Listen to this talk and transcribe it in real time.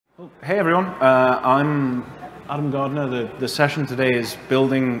Hey everyone, I'm Adam Gardner. The session today is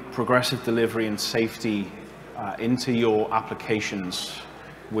building progressive delivery and safety into your applications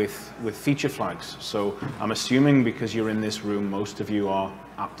with feature flags. So I'm assuming because you're in this room, most of you are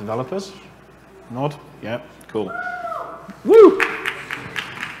app developers. Nod? Yeah, cool. Woo!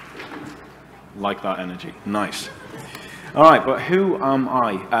 Like that energy. Nice. All right, but who am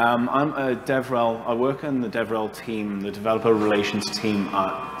I? I'm a DevRel. I work in the DevRel team, the developer relations team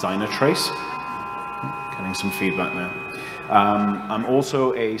at Dynatrace. Getting some feedback now. I'm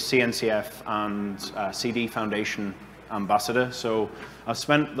also a CNCF and CD Foundation ambassador. So I've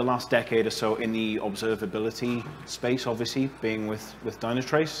spent the last decade or so in the observability space, obviously, being with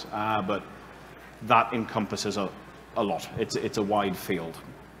Dynatrace, but that encompasses a lot. It's a wide field.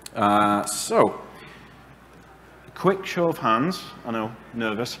 Quick show of hands, I know,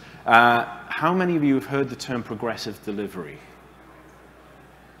 nervous. How many of you have heard the term progressive delivery?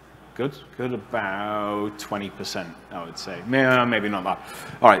 Good, about 20%, I would say. Maybe not that.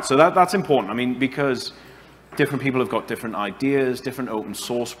 All right, so that's important. I mean, because different people have got different ideas, different open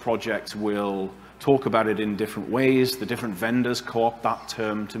source projects will talk about it in different ways. The different vendors co-opt that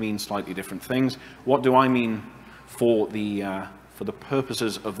term to mean slightly different things. What do I mean for the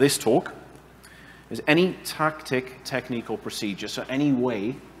purposes of this talk? Is any tactic, technique, or procedure, so any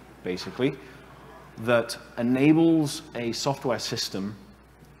way, basically, that enables a software system,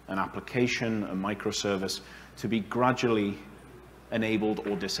 an application, a microservice, to be gradually enabled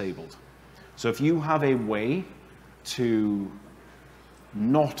or disabled. So if you have a way to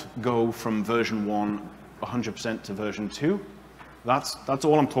not go from version 1 100% to version 2, that's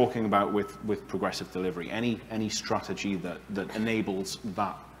all I'm talking about with progressive delivery, any strategy that enables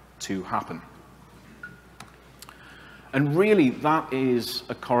that to happen. And really, that is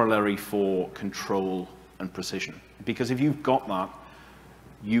a corollary for control and precision. Because if you've got that,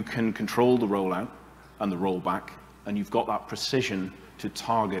 you can control the rollout and the rollback, and you've got that precision to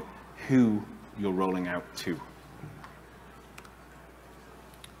target who you're rolling out to.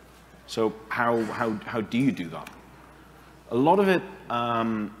 So how do you do that? A lot of it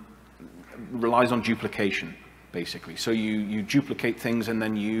relies on duplication, basically. So you duplicate things and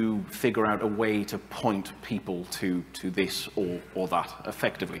then you figure out a way to point people to this or that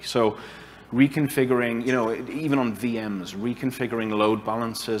effectively. So reconfiguring, even on VMs, reconfiguring load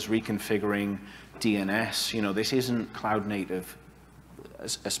balancers, reconfiguring DNS, this isn't cloud native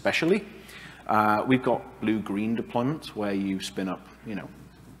especially. We've got blue-green deployments where you spin up,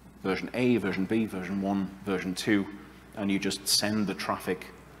 version A, version B, version 1, version 2, and you just send the traffic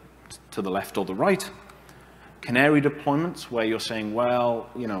to the left or the right. Canary deployments where you're saying, well,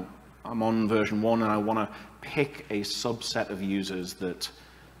 I'm on version 1 and I want to pick a subset of users that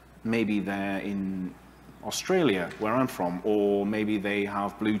maybe they're in Australia, where I'm from, or maybe they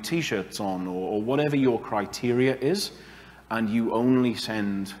have blue t-shirts on, or whatever your criteria is, and you only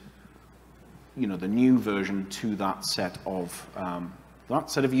send the new version to that set of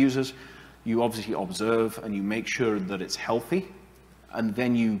users. You obviously observe and you make sure that it's healthy, and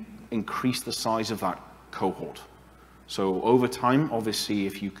then you increase the size of that cohort. So over time, obviously,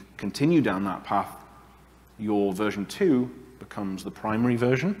 if you continue down that path, your version 2 becomes the primary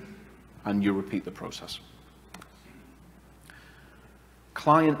version, and you repeat the process.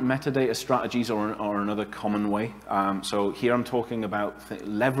 Client metadata strategies are another common way. So here I'm talking about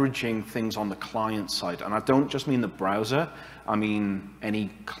leveraging things on the client side. And I don't just mean the browser, I mean any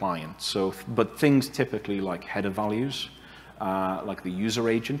client. But things typically like header values, like the user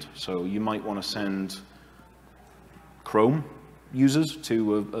agent. So you might want to send Chrome users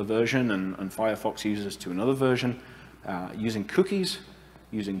to a version and Firefox users to another version, using cookies,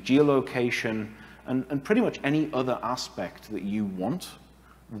 using geolocation, and pretty much any other aspect that you want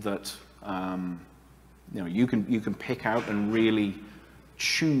that you can pick out and really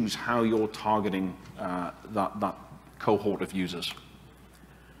choose how you're targeting that cohort of users.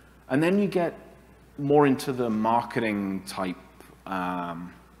 And then you get more into the marketing type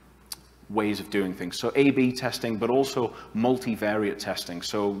ways of doing things. So A/B testing, but also multivariate testing.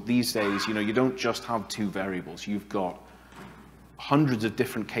 So these days, you don't just have two variables. You've got hundreds of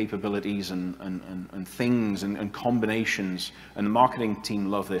different capabilities and things and combinations. And the marketing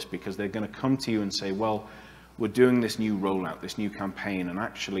team love this because they're going to come to you and say, well, we're doing this new rollout, this new campaign, and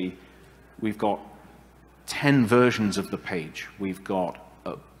actually we've got 10 versions of the page. We've got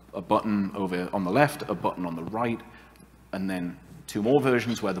a button over on the left, a button on the right, and then 2 more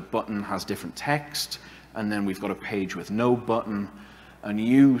versions where the button has different text, and then we've got a page with no button. And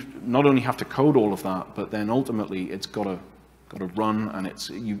you not only have to code all of that, but then ultimately it's got to run, and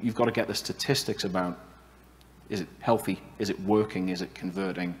you've got to get the statistics about, is it healthy, is it working, is it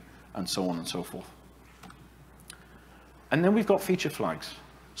converting, and so on and so forth. And then we've got feature flags.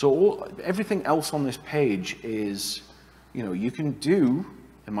 So everything else on this page is, you can do,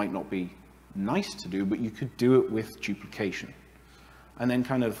 it might not be nice to do, but you could do it with duplication. And then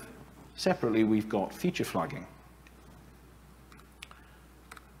kind of separately, we've got feature flagging.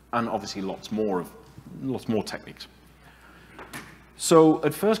 And obviously lots more techniques. So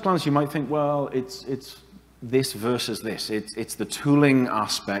at first glance, you might think, well, it's this versus this. It's the tooling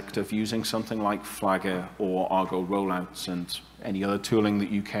aspect of using something like Flagger or Argo rollouts and any other tooling that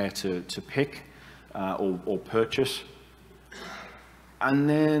you care to pick or purchase. And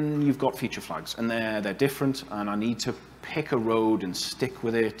then you've got feature flags, and they're different, and I need to pick a road and stick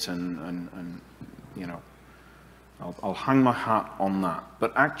with it, and I'll hang my hat on that.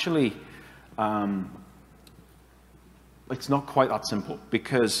 But actually, it's not quite that simple,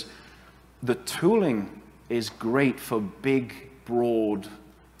 because the tooling is great for big, broad,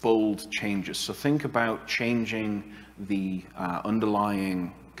 bold changes. So think about changing the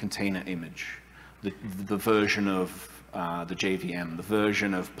underlying container image, the version of the JVM, the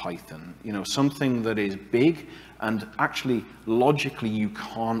version of Python, something that is big and actually logically you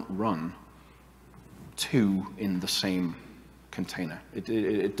can't run two in the same container.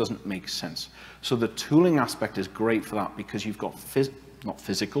 It doesn't make sense. So the tooling aspect is great for that, because you've got not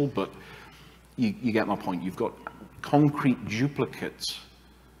physical, but you get my point. You've got concrete duplicates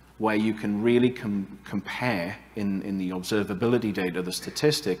where you can really compare in the observability data, the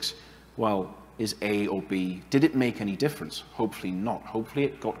statistics. Well, is A or B, did it make any difference? Hopefully not. Hopefully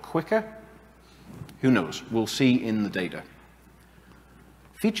it got quicker. Who knows? We'll see in the data.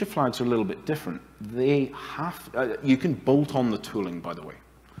 Feature flags are a little bit different. They you can bolt on the tooling, by the way.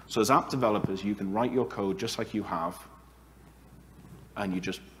 So as app developers, you can write your code just like you have, and you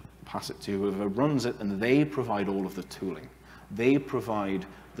just pass it to whoever runs it, and they provide all of the tooling. They provide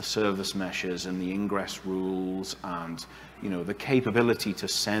the service meshes and the ingress rules and the capability to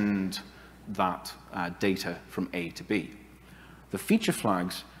send that data from A to B. The feature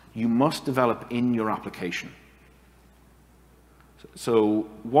flags you must develop in your application. So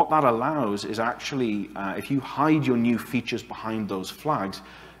what that allows is actually, if you hide your new features behind those flags,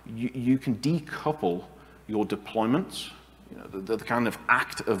 you can decouple your deployments, the kind of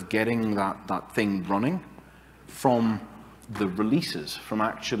act of getting that thing running, from the releases, from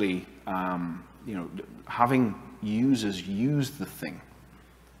actually having users use the thing.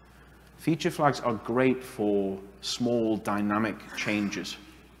 Feature flags are great for small dynamic changes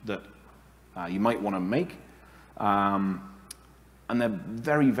that you might want to make. And they're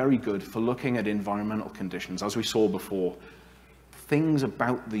very, very good for looking at environmental conditions, as we saw before, things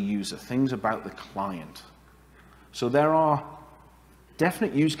about the user, things about the client. So there are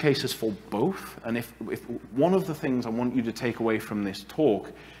definite use cases for both. And if one of the things I want you to take away from this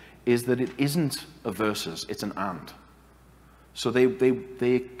talk is that it isn't a versus, it's an and. So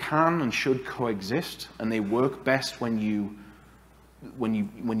they can and should coexist, and they work best when you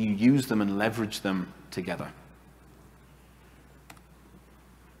use them and leverage them together.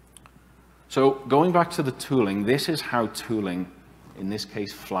 So going back to the tooling, this is how tooling, in this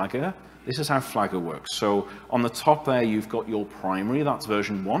case Flagger, this is how Flagger works. So on the top there, you've got your primary, that's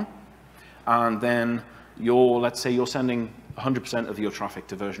version 1. And then let's say you're sending 100% of your traffic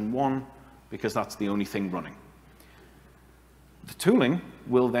to version 1, because that's the only thing running. The tooling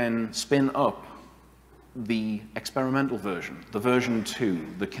will then spin up the experimental version, the version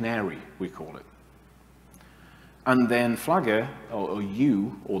 2, the canary, we call it. And then Flagger, or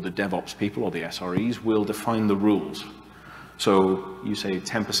you, or the DevOps people, or the SREs, will define the rules. So you say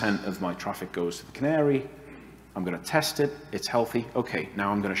 10% of my traffic goes to the canary, I'm going to test it, it's healthy, okay,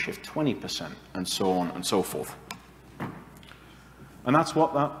 now I'm going to shift 20%, and so on and so forth. And that's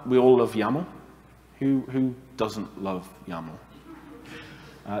what we all love YAML. Who doesn't love YAML?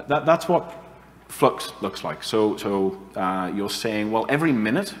 That's what Flux looks like. So you're saying, well, every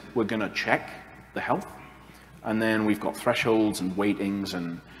minute we're going to check the health, and then we've got thresholds and weightings,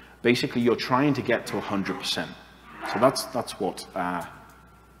 and basically you're trying to get to 100%. So that's what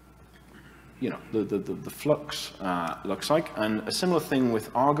the Flux looks like. And a similar thing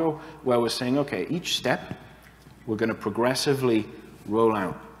with Argo, where we're saying, okay, each step we're going to progressively roll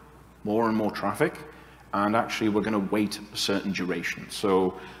out more and more traffic, and actually we're going to wait a certain duration.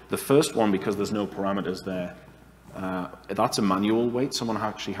 So the first one, because there's no parameters there, that's a manual wait. Someone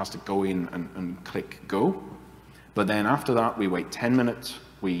actually has to go in and click go. But then after that, we wait 10 minutes.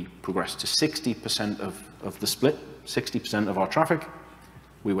 We progress to 60% of the split, 60% of our traffic.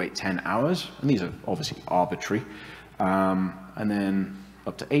 We wait 10 hours, and these are obviously arbitrary. And then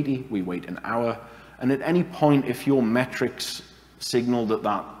up to 80, we wait an hour. And at any point, if your metrics signal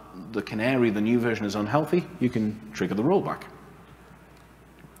that the canary, the new version, is unhealthy, you can trigger the rollback.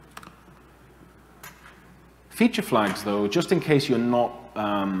 Feature flags, though, just in case you're not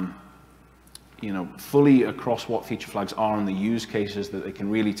fully across what feature flags are and the use cases that they can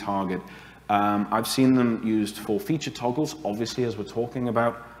really target, I've seen them used for feature toggles, obviously, as we're talking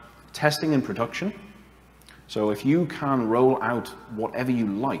about, testing in production. So if you can roll out whatever you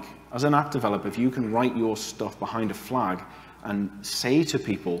like, as an app developer, if you can write your stuff behind a flag and say to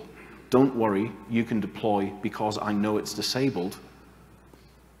people, don't worry, you can deploy because I know it's disabled,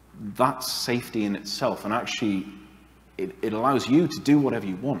 that's safety in itself. And actually, it allows you to do whatever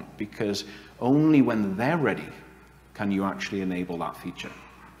you want, because only when they're ready can you actually enable that feature.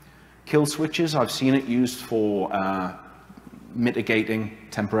 Kill switches, I've seen it used for mitigating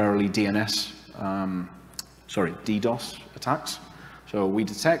temporarily DDoS attacks. So we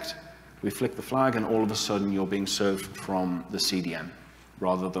detect, we flick the flag, and all of a sudden you're being served from the CDN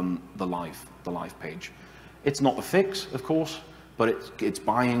rather than the live page. It's not the fix, of course, but it's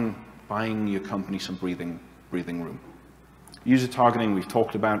buying your company some breathing room. User targeting, we've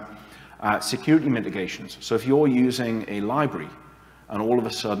talked about. Security mitigations. So if you're using a library and all of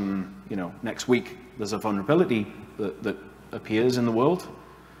a sudden, next week there's a vulnerability that appears in the world,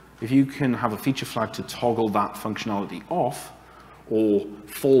 if you can have a feature flag to toggle that functionality off or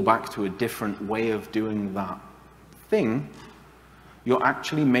fall back to a different way of doing that thing, you're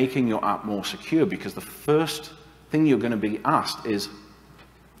actually making your app more secure, because the first thing you're going to be asked is,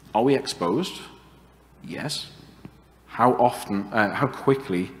 are we exposed? Yes. How often, how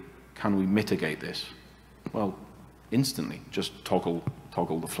quickly can we mitigate this? Well, instantly, just toggle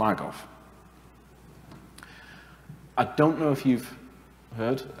the flag off. I don't know if you've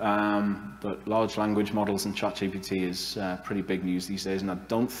heard, but large language models and ChatGPT is pretty big news these days, and I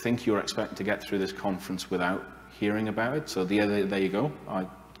don't think you're expecting to get through this conference without hearing about it. So there you go. I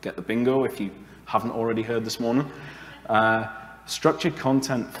get the bingo if you haven't already heard this morning. Structured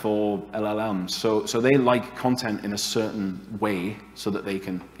content for LLMs. So they like content in a certain way so that they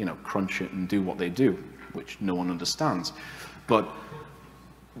can, crunch it and do what they do, which no one understands. But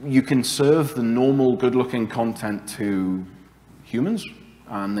you can serve the normal, good-looking content to humans,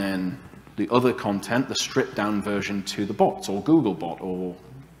 and then the other content, the stripped-down version, to the bots, or Googlebot, or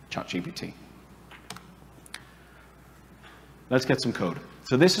ChatGPT. Let's get some code.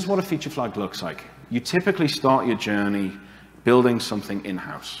 So this is what a feature flag looks like. You typically start your journey building something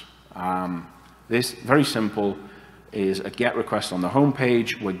in-house. This, very simple, is a GET request on the home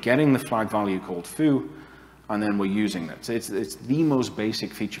page. We're getting the flag value called foo, and then we're using it. So it's the most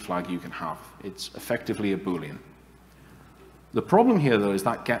basic feature flag you can have. It's effectively a Boolean. The problem here, though, is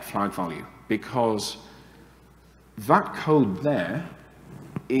that get flag value, because that code there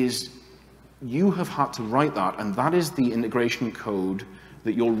is, you have had to write that, and that is the integration code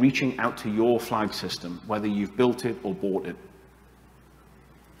that you're reaching out to your flag system, whether you've built it or bought it.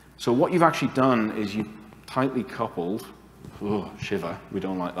 So what you've actually done is you've tightly coupled, shiver, we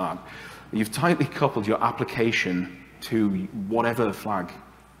don't like that. You've tightly coupled your application to whatever flag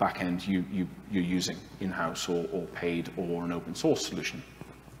backend you're using, in-house or paid or an open source solution.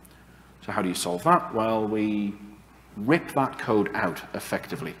 So how do you solve that? Well, we rip that code out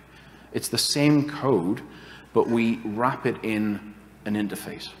effectively. It's the same code, but we wrap it in an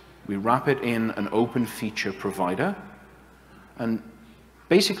interface. We wrap it in an OpenFeature provider, and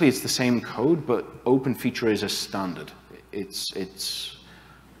basically it's the same code, but OpenFeature is a standard. It's a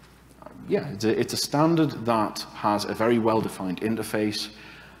standard that has a very well-defined interface,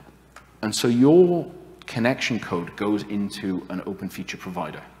 and so your connection code goes into an OpenFeature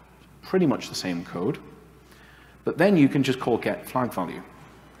provider. Pretty much the same code, but then you can just call get flag value.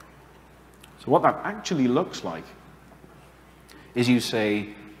 So what that actually looks like is you say,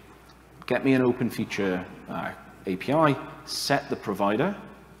 get me an OpenFeature API, set the provider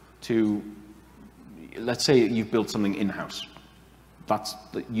to, let's say you've built something in-house.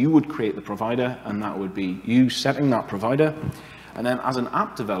 You would create the provider, and that would be you setting that provider. And then as an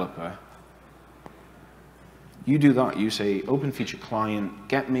app developer, you do that. You say, OpenFeature client,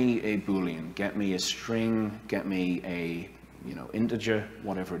 get me a Boolean, get me a string, get me a integer,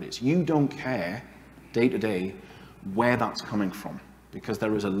 whatever it is. You don't care day to day where that's coming from, because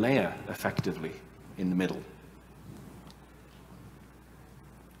there is a layer effectively in the middle.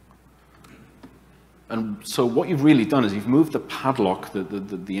 And so what you've really done is you've moved the padlock,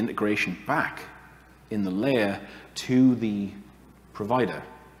 the integration back in the layer to the provider.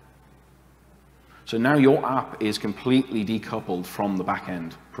 So now your app is completely decoupled from the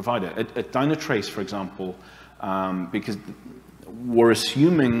backend provider. At Dynatrace, for example, because we're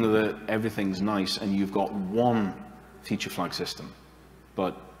assuming that everything's nice and you've got one feature flag system,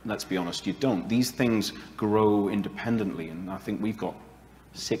 but let's be honest, you don't. These things grow independently, and I think we've got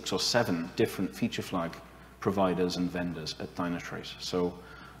 6 or 7 different feature flag providers and vendors at Dynatrace. So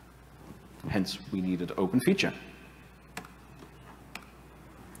hence we needed OpenFeature.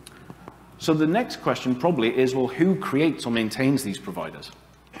 So the next question probably is, well, who creates or maintains these providers?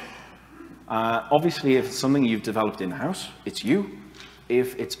 Obviously, if it's something you've developed in-house, it's you.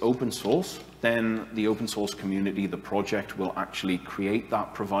 If it's open source, then the open source community, the project, will actually create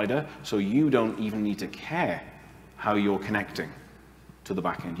that provider, so you don't even need to care how you're connecting to the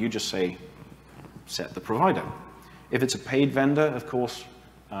backend. You just say, set the provider. If it's a paid vendor, of course,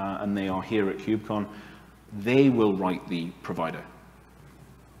 and they are here at KubeCon, they will write the provider.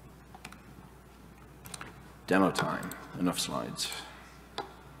 Demo time, enough slides.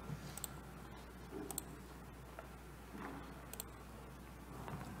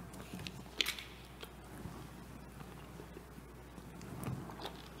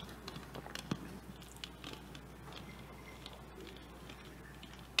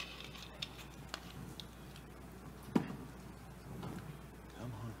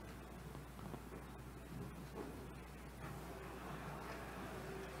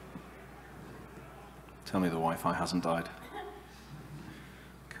 Tell me the Wi-Fi hasn't died.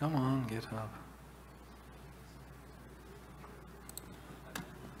 Come on, GitHub.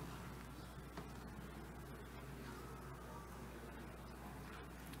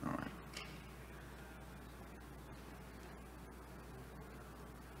 All right.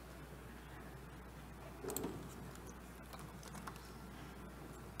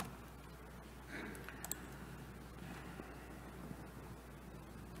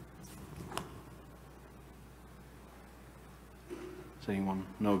 Does anyone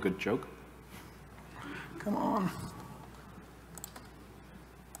know a good joke? Come on.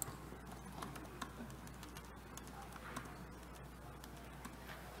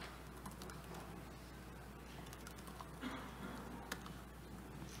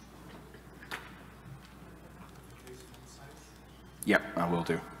 Yep, I will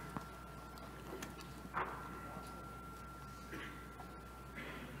do.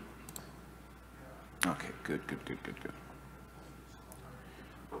 Okay, good.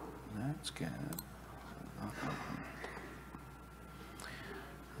 Let's get that open.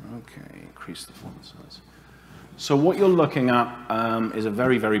 Okay, increase the font size. So what you're looking at is a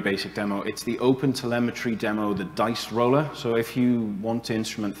very, very basic demo. It's the OpenTelemetry demo, the dice roller. So if you want to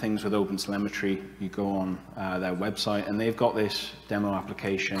instrument things with OpenTelemetry, you go on their website, and they've got this demo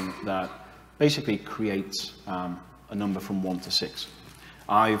application that basically creates a number from 1 to 6.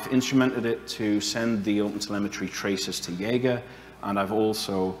 I've instrumented it to send the OpenTelemetry traces to Jaeger, and I've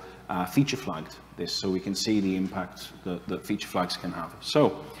also feature flagged this so we can see the impact that feature flags can have.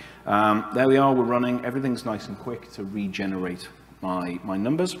 So there we are, we're running. Everything's nice and quick to regenerate my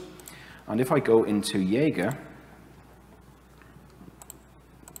numbers. And if I go into Jaeger,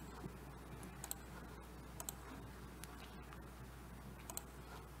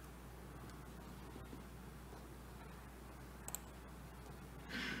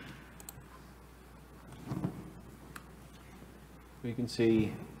 we can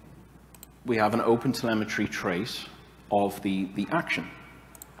see we have an OpenTelemetry trace of the action.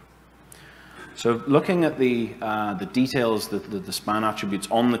 So looking at the details, the span attributes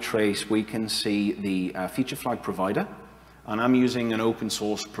on the trace, we can see the feature flag provider. And I'm using an open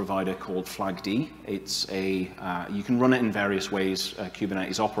source provider called FlagD. It's you can run it in various ways,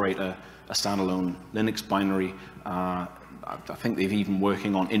 Kubernetes operator, a standalone Linux binary. I think they're even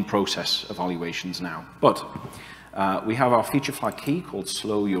working on in-process evaluations now. But we have our feature flag key called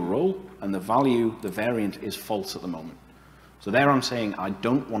slow your roll, and the value, the variant, is false at the moment. So there I'm saying I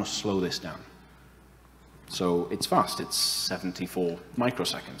don't want to slow this down. So it's fast, it's 74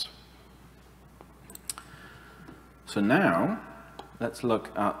 microseconds. So now let's look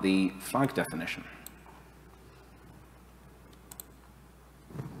at the flag definition.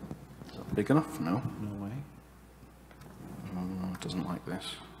 Is that big enough? No, no way. No, it doesn't like this.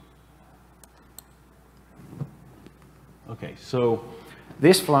 Okay, so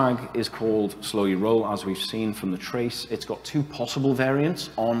this flag is called slow your roll, as we've seen from the trace. It's got 2 possible variants,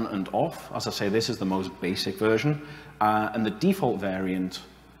 on and off. As I say, this is the most basic version. And the default variant,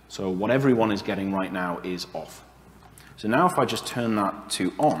 so what everyone is getting right now, is off. So now if I just turn that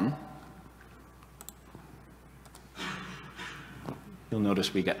to on, you'll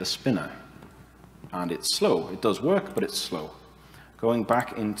notice we get the spinner. And it's slow. It does work, but it's slow. Going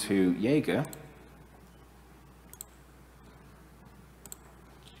back into Jaeger,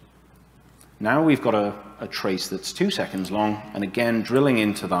 now we've got a trace that's 2 seconds long, and again, drilling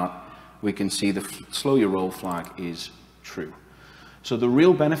into that, we can see the slow your roll flag is true. So the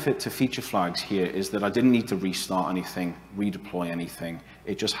real benefit to feature flags here is that I didn't need to restart anything, redeploy anything.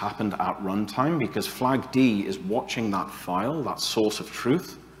 It just happened at runtime because flag D is watching that file, that source of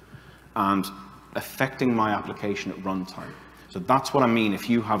truth, and affecting my application at runtime. So that's what I mean. If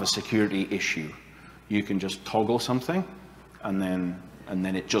you have a security issue, you can just toggle something, and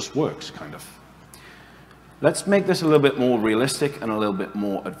then it just works, kind of. Let's make this a little bit more realistic and a little bit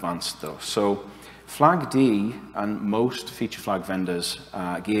more advanced, though. So flag D and most feature flag vendors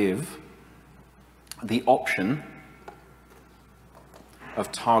give the option of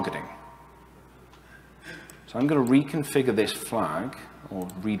targeting. So I'm going to reconfigure this flag, or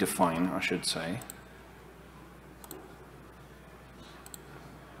redefine, I should say.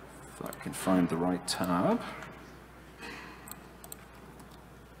 If I can find the right tab.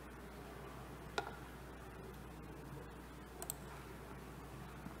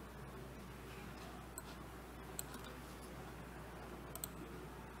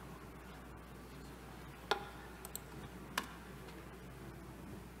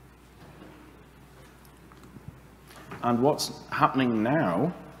 And what's happening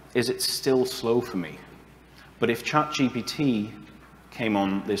now is it's still slow for me. But if ChatGPT came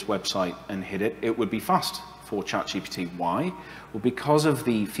on this website and hit it, it would be fast for ChatGPT. Why? Well, because of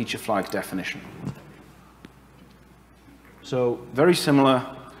the feature flag definition. So very similar,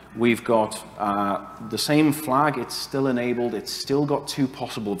 we've got the same flag, it's still enabled, it's still got 2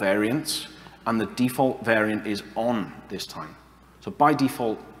 possible variants, and the default variant is on this time. So by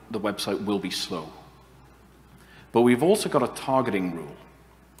default, the website will be slow. But we've also got a targeting rule.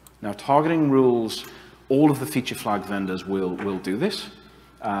 Now, targeting rules, all of the feature flag vendors will do this,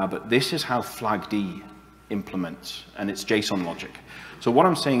 but this is how flag D implements, and it's JSON logic. So what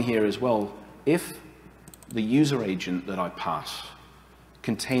I'm saying here is, well, if the user agent that I pass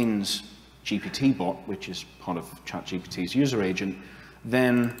contains GPT-bot, which is part of ChatGPT's user agent,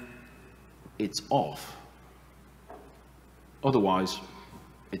 then it's off. Otherwise,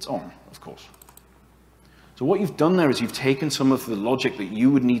 it's on, of course. So what you've done there is you've taken some of the logic that you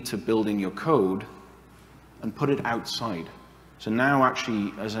would need to build in your code and put it outside. So now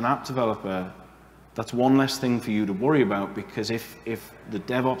actually, as an app developer, that's one less thing for you to worry about, because if the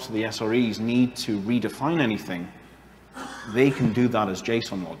DevOps or the SREs need to redefine anything, they can do that as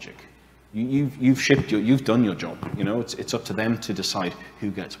JSON logic. You've done your job. You know, it's up to them to decide who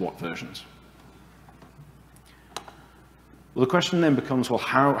gets what versions. Well, the question then becomes, well,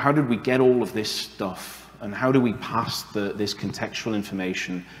 how did we get all of this stuff? And how do we pass this contextual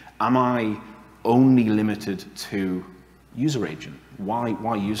information? Am I only limited to user agent?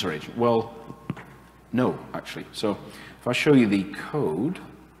 Why user agent? Well, no, actually. So if I show you the code,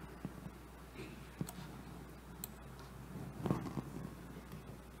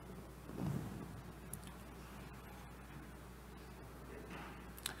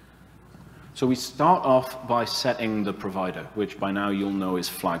 so we start off by setting the provider, which by now you'll know is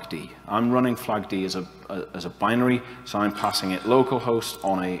flag D. I'm running flag D as a binary, so I'm passing it localhost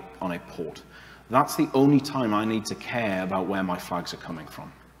on a port. That's the only time I need to care about where my flags are coming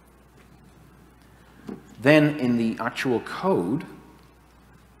from. Then in the actual code,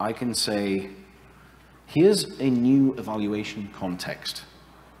 I can say, here's a new evaluation context.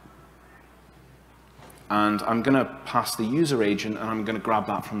 And I'm going to pass the user agent, and I'm going to grab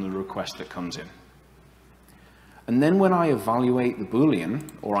that from the request that comes in. And then when I evaluate the Boolean,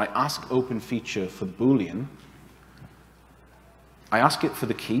 or I ask OpenFeature for the Boolean, I ask it for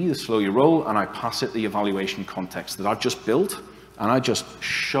the key, the slow your roll, and I pass it the evaluation context that I've just built, and I just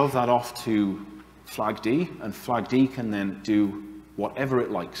shove that off to flag D, and flag D can then do whatever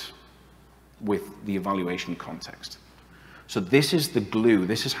it likes with the evaluation context. So this is the glue.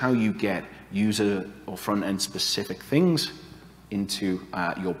 This is how you get user or front-end specific things into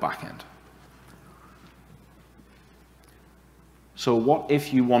your backend. So what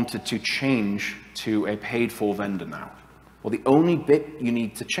if you wanted to change to a paid-for vendor now? Well, the only bit you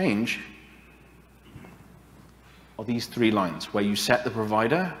need to change are these 3 lines, where you set the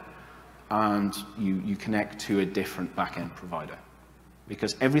provider and you connect to a different backend provider.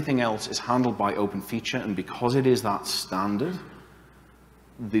 Because everything else is handled by OpenFeature, and because it is that standard,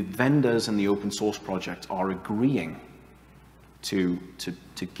 the vendors and the open source project are agreeing to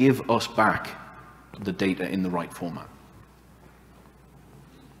give us back the data in the right format.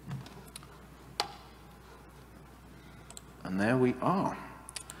 And there we are.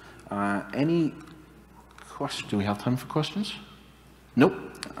 Any questions? Do we have time for questions? Nope,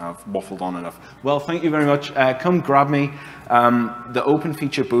 I've waffled on enough. Well, thank you very much. Come grab me. The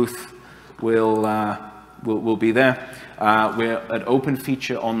OpenFeature booth will be there. We're at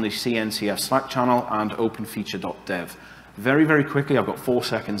OpenFeature on the CNCF Slack channel and openfeature.dev. Very, very quickly, I've got 4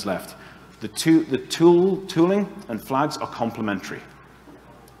 seconds left. The tooling and flags are complementary.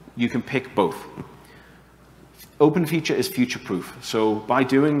 You can pick both. OpenFeature is future-proof. So by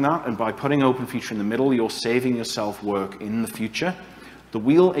doing that and by putting OpenFeature in the middle, you're saving yourself work in the future. The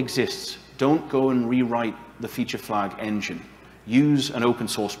wheel exists. Don't go and rewrite the feature flag engine. Use an open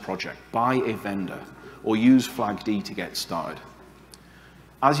source project. Buy a vendor. Or use FlagD to get started.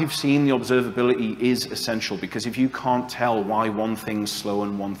 As you've seen, the observability is essential, because if you can't tell why one thing's slow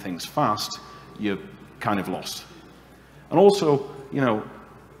and one thing's fast, you're kind of lost. And also, you know,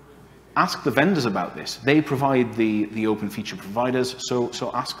 ask the vendors about this. They provide the open feature providers,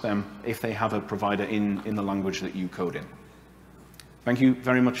 so ask them if they have a provider in the language that you code in. Thank you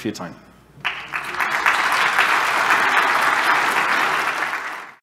very much for your time.